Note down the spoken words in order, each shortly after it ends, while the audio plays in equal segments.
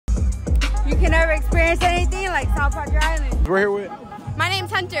You can never experience anything like South Padre Island. We're here with? My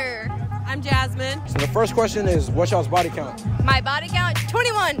name's Hunter. I'm Jasmine. So the first question is, what's y'all's body count? My body count,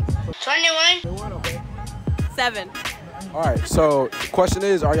 21. 21. Okay. 7. All right, so the question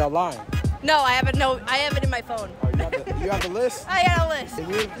is, are y'all lying? No, I have it. No, I have it in my phone. Oh, you have the list? I got a list.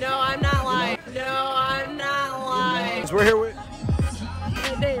 And you? No, I'm not lying. No, I'm not lying. So we're here with?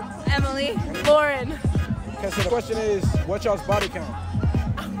 My name, Emily. Lauren. Okay, so the question is, what's y'all's body count?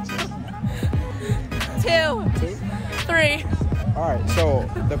 2. 3. All right, so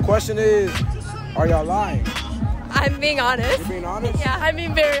the question is, are y'all lying? I'm being honest. You're being honest? Yeah, I'm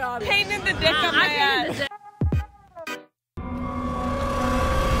being very honest. Painting the dick on my ass.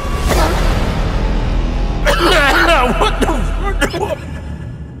 What the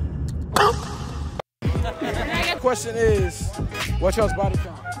The question is, what's y'all's body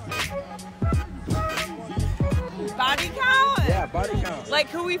count? Body count? Yeah, body count. Like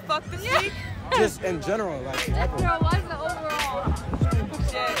who we fucked this week? Just in general, like ever. No, what's the overall?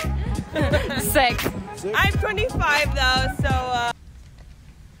 Shit. 6. I'm 25 though, so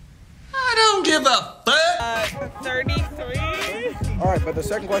I don't give a fuck. 33. All right, but the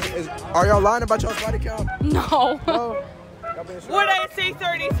second question is, are y'all lying about y'all's body count? No. No. Would I say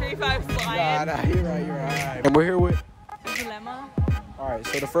 33 if I was lying? Nah, you're right, you're right. And we're here with? Dilemma. All right,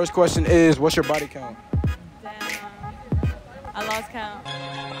 so the first question is, what's your body count? Damn. I lost count.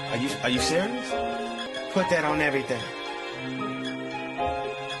 Are you serious? Put that on everything.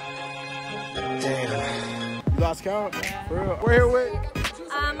 Damn. You lost count? Yeah. For real? We're here with?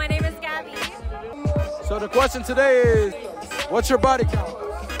 My name is Gabby. So the question today is, what's your body count?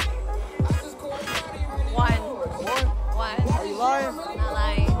 1. 1? Are you lying? Not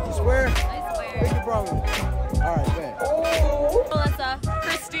lying. You swear? I swear. What's your problem? All right, man. Melissa.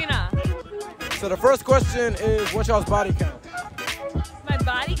 Christina. So the first question is, what's y'all's body count? My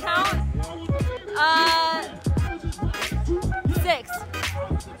body count? 6.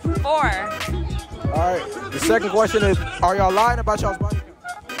 4. All right. The second question is, are y'all lying about y'all's body count?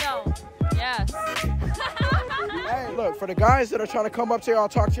 No. Yes. Hey, look, for the guys that are trying to come up to y'all,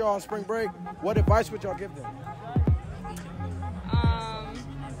 talk to y'all on spring break, what advice would y'all give them?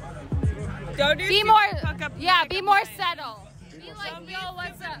 Don't do be more, yeah, be more settled. Be like, yo,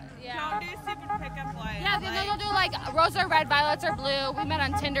 what's up? Yeah. Don't do stupid pickup lines. Yeah, don't do like rose or red, violets or blue. We met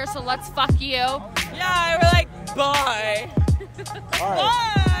on Tinder, so let's fuck you. Yeah, we're like, bye. All right.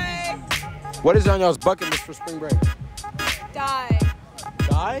 Bye. What is on y'all's bucket list for spring break? Die.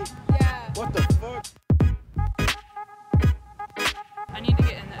 Die? Yeah. What the fuck? I need to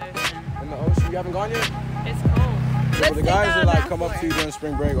get in the ocean. In the ocean? You haven't gone yet? It's cold. So for the guys that like come up to you during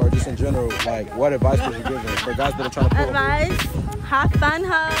spring break or just in general, like what advice would you give them? For guys that are trying to pull Advice, have fun,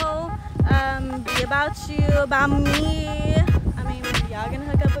 ho. Be about you, about me. I mean, y'all gonna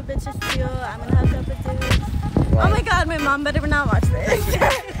hook up with bitches too. I'm gonna hook up with dudes. Right. Oh my God, my mom better not watch this.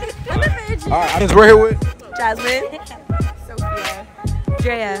 I'm a virgin. All right, we're here with? Jasmine. Sophia.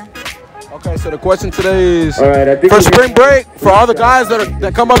 Drea. Okay, so the question today is, all right, I think for spring break, for all the guys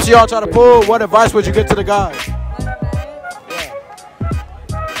that come up to y'all trying to pull, what advice would you give to the guys?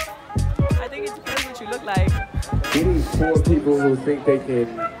 I think it depends what you look like. These 4 people who think they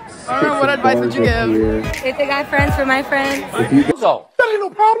can. I don't know, what advice would you give? If they got friends for my friends. If you So, that ain't no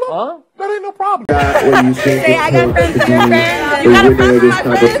problem. Huh? That ain't no problem. Say I got friends for your friends. You got a friend for my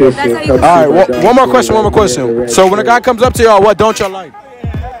friends. That's how you. All right, one more question. So when a guy comes up to y'all, what don't y'all like?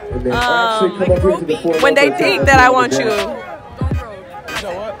 When they think that I want you.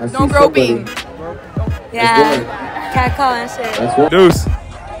 Don't groping. Yeah. Cat call and shit. Deuce.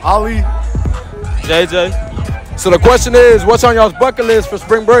 Ali. JJ. So the question is, what's on y'all's bucket list for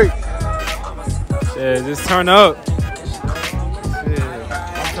spring break? Yeah, just turn up. I'm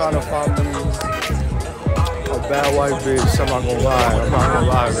trying to find them a bad white bitch. I'm not gonna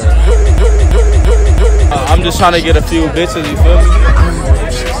lie. Man. I'm just trying to get a few bitches, you feel me?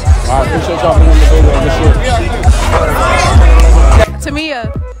 I appreciate y'all being in the video on this shit. Tamia.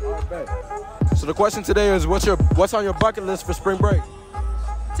 So the question today is, what's on your bucket list for spring break?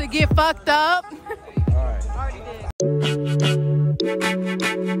 To get fucked up. All right. Already did.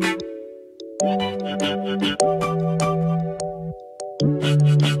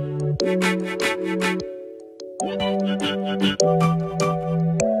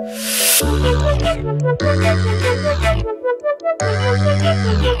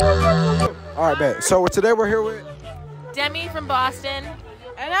 All right, bet. So today we're here with Demi from Boston.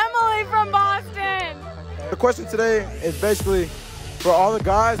 And Emily from Boston. the question today is basically for all the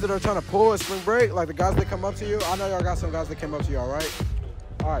guys that are trying to pull at spring break, like the guys that come up to you. I know y'all got some guys that came up to y'all, right?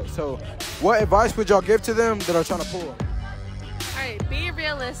 All right, so what advice would y'all give to them that are trying to pull? I Alright, be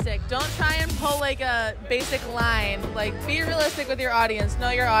realistic. Don't try and pull like a basic line. Like, be realistic with your audience. Know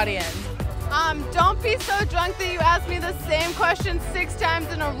your audience. Don't be so drunk that you ask me the same question 6 times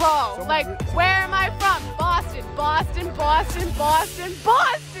in a row. Like, where am I from? Boston, Boston, Boston, Boston,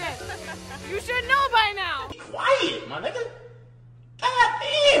 Boston. You should know by now. Quiet, my nigga. God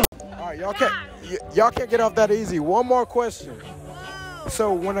damn. All right, y'all can't get off that easy. One more question.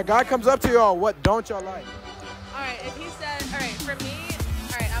 So when a guy comes up to y'all, what don't y'all like? Alright, if he says, alright, for me,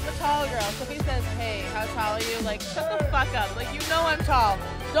 alright, I'm a tall girl. So if he says, hey, how tall are you? Like, shut the fuck up. Like, you know I'm tall.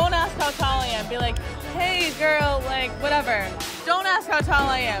 Don't ask how tall I am. Be like, hey, girl, like, whatever. Don't ask how tall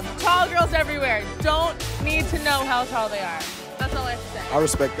I am. Tall girls everywhere. Don't need to know how tall they are. That's all I have to say. I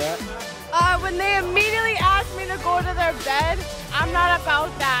respect that. When they immediately ask me to go to their bed, I'm not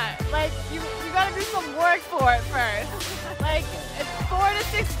about that. Like, you gotta do some work for it first. Like, it's 4 to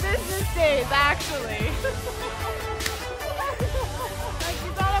 6 business days, actually. Like,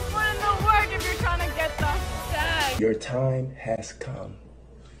 you gotta put in the work if you're trying to get the bag. Your time has come.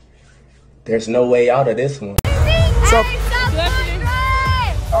 There's no way out of this one. So,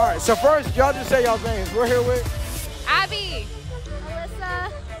 all right, so first, y'all just say y'all's names. We're here with Abby.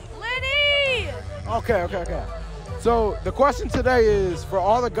 Melissa. Liddy. Okay. So the question today is for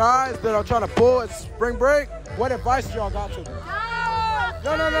all the guys that are trying to pull at spring break, what advice y'all got to them? No.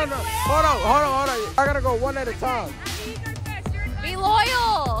 Hold on. I gotta go one at a time. Be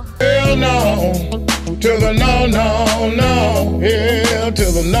loyal. Hell no, to the no. Hell to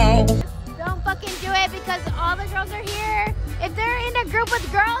the no. Don't fucking do it because all the girls are here. If they're in a group with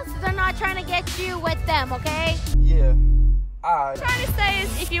girls, they're not trying to get you with them, okay? Yeah. What I'm trying to say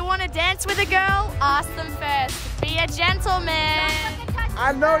is if you want to dance with a girl, ask them first. Be a gentleman.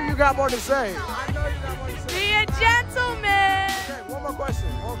 I know you got more to say. Be a gentleman. Okay, one more question.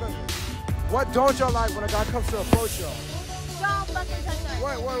 What don't y'all like when a guy comes to approach y'all? Don't fucking touch her.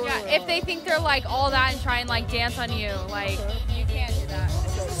 Wait. Yeah, if they think they're like all that and try and like dance on you, like you can't do that.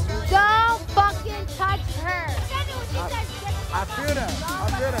 Don't fucking touch her. I feel that.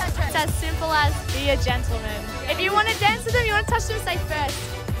 It's as simple as be a gentleman. If you want to dance with them, you want to touch them, say first.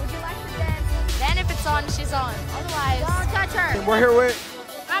 Would you like to dance? Then if it's on, she's on. Otherwise, Don't touch her. And we're here with?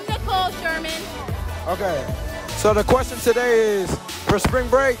 I'm Nicole Sherman. Okay. So the question today is, for spring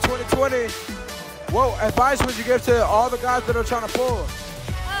break 2020, what advice would you give to all the guys that are trying to pull?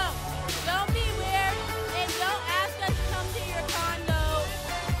 Don't be weird and don't ask us to come to your condo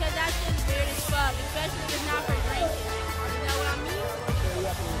because that's just weird as fuck, especially if it's not for drinking. You know what I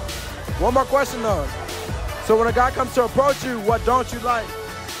mean? One more question though. So when a guy comes to approach you, what don't you like?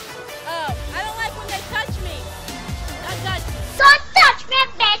 I don't like when they touch me. Don't touch me. Don't touch me,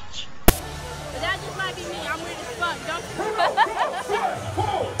 bitch. But that just might be me. I'm weird as fuck. Don't.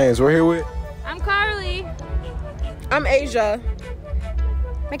 Hey, so we're here with? I'm Carly. I'm Asia.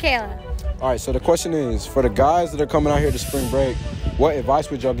 Michaela. All right, so the question is, for the guys that are coming out here to spring break, what advice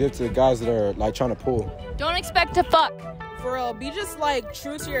would y'all give to the guys that are like trying to pull? Don't expect to fuck. For real, be just like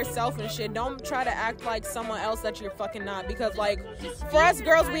true to yourself and shit. Don't try to act like someone else that you're fucking not. Because like, for us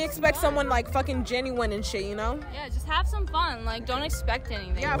girls, we expect someone like fucking genuine and shit, you know? Yeah, just have some fun. Like, don't expect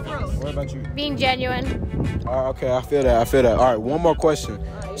anything. Yeah, for real. What about you? Being genuine. Okay, I feel that. All right, one more question.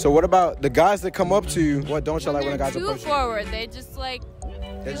 So what about the guys that come up to you? What don't y'all like when the guys too approach you? forward. They just like,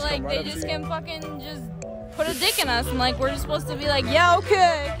 They just like come right they up to just you? can fucking just put a dick in us, and like we're just supposed to be like, yeah,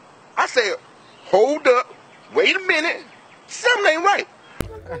 okay. I said, hold up, wait a minute, something ain't right.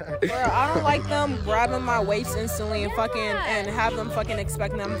 Bro, I don't like them grabbing my waist instantly and fucking and have them fucking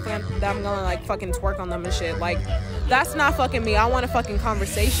expecting that I'm gonna like fucking twerk on them and shit. Like, that's not fucking me. I want a fucking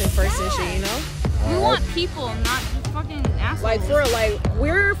conversation first and shit, you know? We want people, not fucking assholes. Like, for real, like,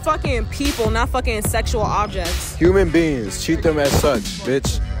 we're fucking people, not fucking sexual objects. Human beings, treat them as such,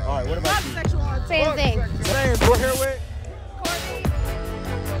 bitch. All right, what about you? Sexual objects. Same thing. Same, we're here with?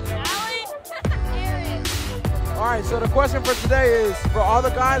 All right, so the question for today is, for all the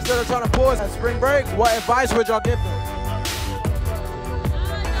guys that are trying to pull us at spring break, what advice would y'all give them?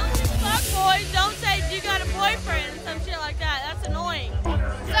 Don't just fuck boys. Don't say you got a boyfriend and some shit like that. That's annoying.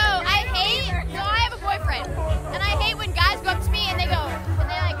 So I have a boyfriend, and I hate when guys go up to me and they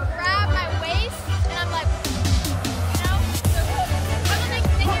like grab my waist, and I'm like, you know,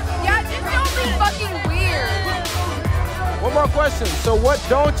 yeah, just don't be fucking weird. One more question. So what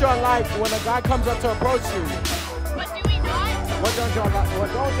don't y'all like when a guy comes up to approach you? What do we not? What don't y'all like? What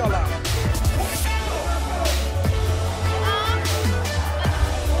don't y'all like?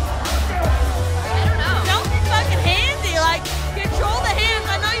 I don't know. Don't be fucking handy. Like, control the hands.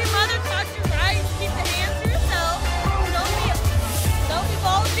 I know your mother taught you right. Keep the hands to yourself. Don't be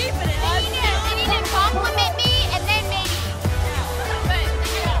balls deep in it. They need to compliment me, and then maybe.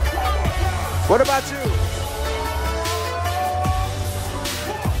 What about you?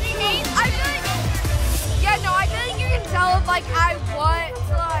 I feel like you can tell if like I want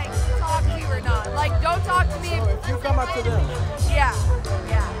to like talk to you or not. Like don't talk to me if you come up to them. Yeah.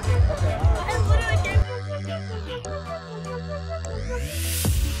 Okay.